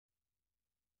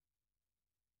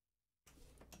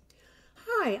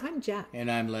Hi, I'm Jack. And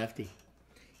I'm Lefty.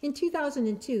 In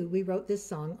 2002, we wrote this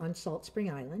song on Salt Spring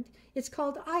Island. It's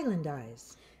called Island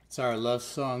Eyes. It's our love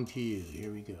song to you.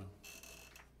 Here we go.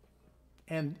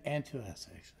 And to us,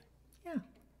 actually. Yeah.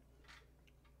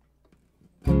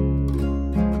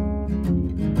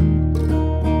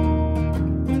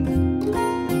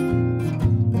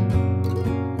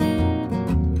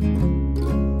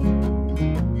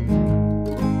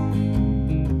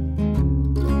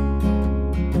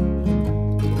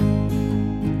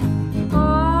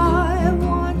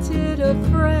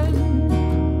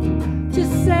 Friend to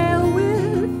sail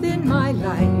with in my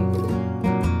life.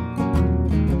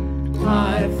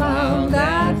 I found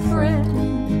that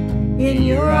friend in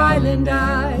your island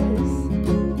eyes.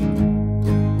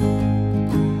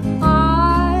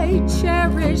 I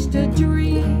cherished a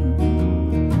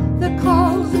dream that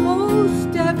calls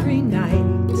most every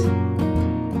night.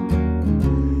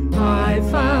 I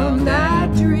found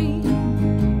that dream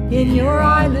in your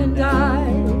island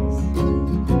eyes.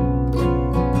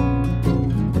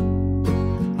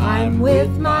 I'm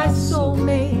with my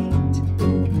soulmate,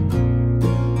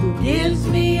 who gives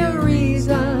me a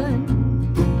reason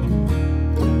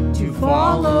to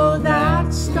follow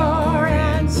that star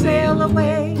and sail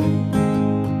away.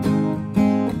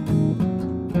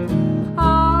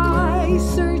 I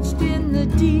searched in the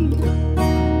deep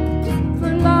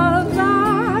for love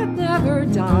that never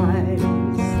dies.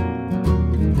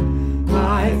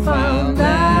 I found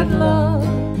that love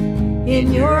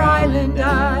in your island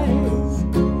eyes.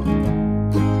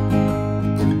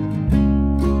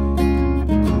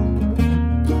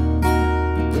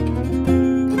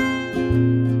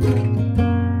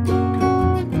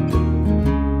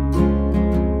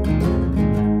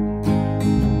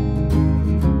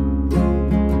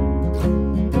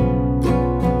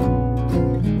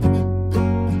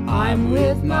 I'm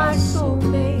with my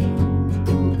soulmate,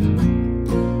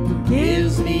 who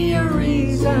gives me a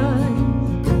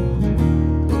reason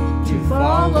to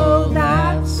follow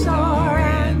that star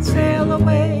and sail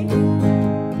away.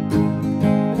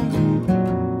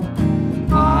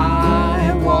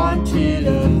 I wanted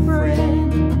a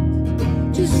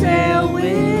friend to sail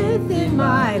with in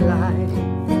my life.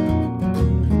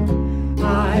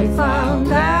 I found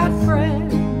that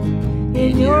friend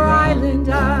in your island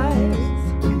eyes.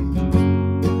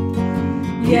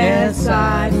 Yes,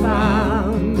 I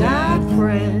found that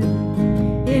friend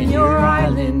in your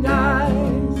island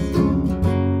eyes.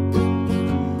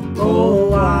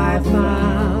 Oh, I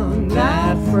found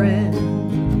that friend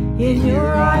in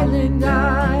your island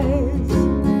eyes.